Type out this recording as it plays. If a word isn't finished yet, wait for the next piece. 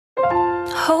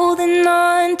holding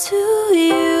on to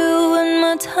you when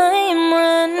my time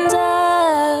runs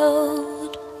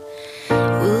out.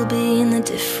 We'll be in a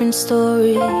different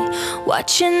story,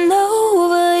 watching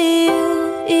over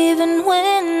you even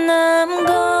when I'm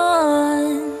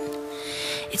gone.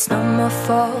 It's not my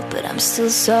fault, but I'm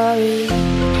still sorry.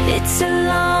 It's a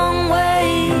long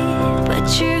way, but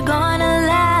you're gonna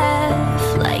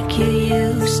laugh like you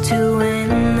used to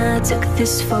when I took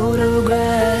this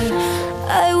photograph.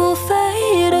 I will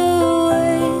fade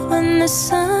away when the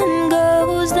sun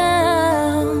goes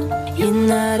down. You're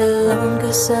not alone,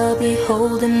 'cause I'll be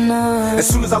holding on. As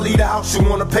soon as I leave the house, you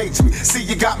wanna page me. See,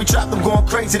 you got me trapped, I'm going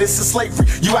crazy, this is slavery.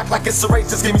 You act like it's a race,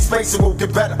 just give me space and we'll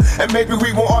get better. And maybe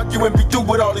we won't argue and be through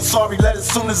with all these sorry letters.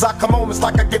 Soon as I come home, it's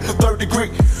like I get the 3rd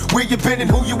degree. Where you been and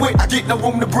who you with, I get no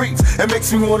room to breathe. It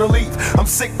makes me wanna leave. I'm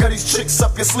sick of these tricks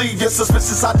up your sleeve. You're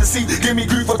suspicious, I deceive. Give me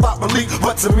grief without relief.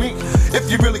 But to me, if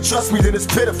you really trust me, then it's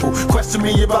pitiful. Question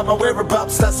me about my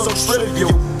whereabouts, that's so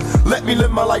trivial. Let me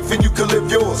live my life and you can live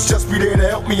yours. Just be there to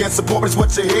help me and support is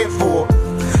what you're here for.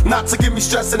 Not to give me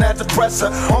stress and add to pressure.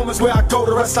 Home is where I go,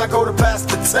 the rest I go to pass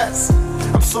the test.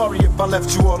 I'm sorry if I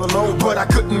left you all alone, but I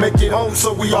couldn't make it home,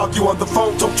 so we argue on the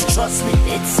phone. Don't you trust me?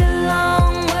 It's a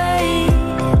long way,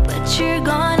 but you're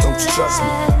gonna Don't you trust me?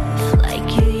 laugh like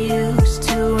you used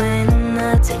to when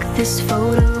I took this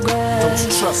photograph. Don't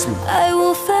you trust me? I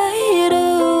will fade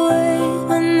away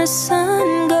when the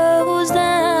sun goes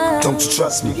down. Don't you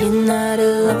trust me? You're not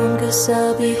alone, 'cause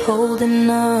I'll be holding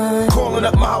on. Calling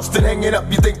up my house, then hanging up,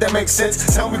 you think that makes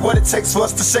sense? Tell me what it takes for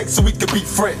us to shake so we can be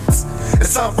friends.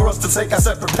 It's time for us to take our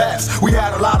separate paths. We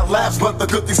had a lot of laughs, but the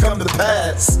good things come to the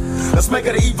past. Let's make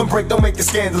it an even break, don't make it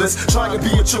scandalous. Try and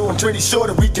be a true, I'm pretty sure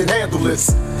that we can handle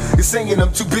this. You're saying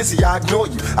I'm too busy, I ignore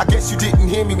you. I guess you didn't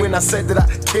hear me when I said that I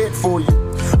cared for you.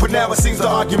 But now it seems the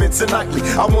arguments are nightly.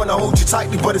 I wanna hold you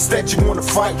tightly, but instead you wanna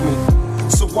fight me.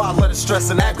 So why let it stress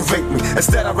and aggravate me?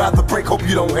 Instead I'd rather break, hope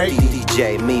you don't hate me.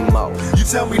 DJ Mimo. You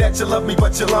tell me that you love me,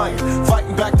 but you're lying.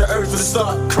 Fighting back the urge to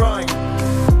start crying.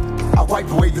 I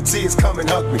wipe away the tears, come and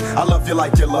hug me. I love you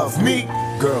like you love me,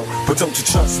 girl, but don't you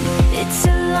trust me? It's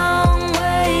a long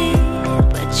way,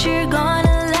 but you're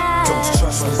gonna laugh. Don't you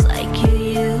trust me? Like you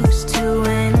used to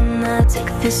when I took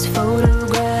this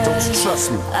photograph. Don't you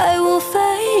trust me? I will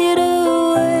fade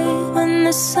away when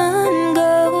the sun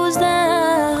goes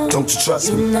down. Don't you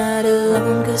trust me? You're not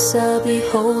alone, 'cause I'll be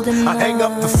holding on. I hang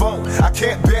up the phone, I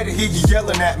can't bear to hear you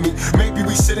yelling at me. Maybe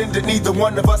we should end it, neither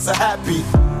one of us are happy.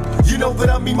 You know that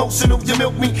I'm emotional, you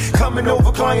milk me. Coming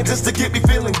over crying just to get me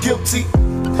feeling guilty.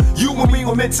 You and me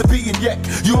were meant to be, and yet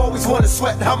you always wanna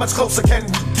sweat. How much closer can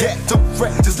we get? Don't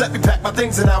fret, just let me pack my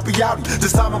things and I'll be out.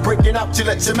 This time I'm breaking out, you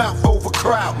let your mouth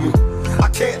overcrowd me. I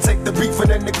can't take the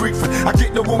beefing and the griefing. I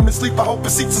get no room to sleep, I hope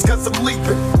it seats us 'cause I'm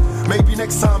leaving. Maybe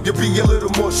next time you'll be a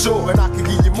little more sure, and I can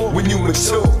give you more when you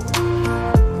mature.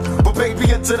 But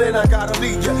baby, until then I gotta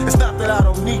leave you. It's not that I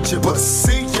don't need you, but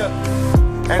see ya.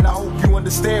 And I hope you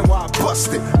understand why I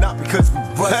busted, not because we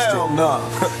busted. Hell nah,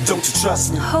 don't you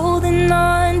trust me? Holding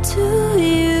on to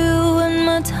you when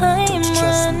my time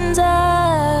runs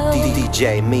out.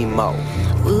 DJ Mimo.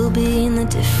 We'll be in a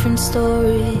different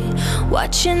story,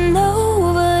 watching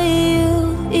over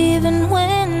you even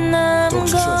when I'm Don't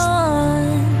you trust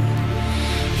gone.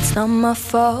 It's not my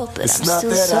fault, but It's I'm not still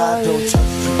that sorry. I don't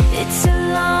trust you. It's a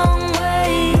long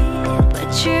way,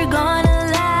 but you're gonna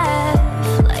laugh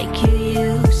like you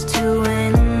used to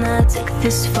when I took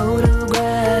this photograph.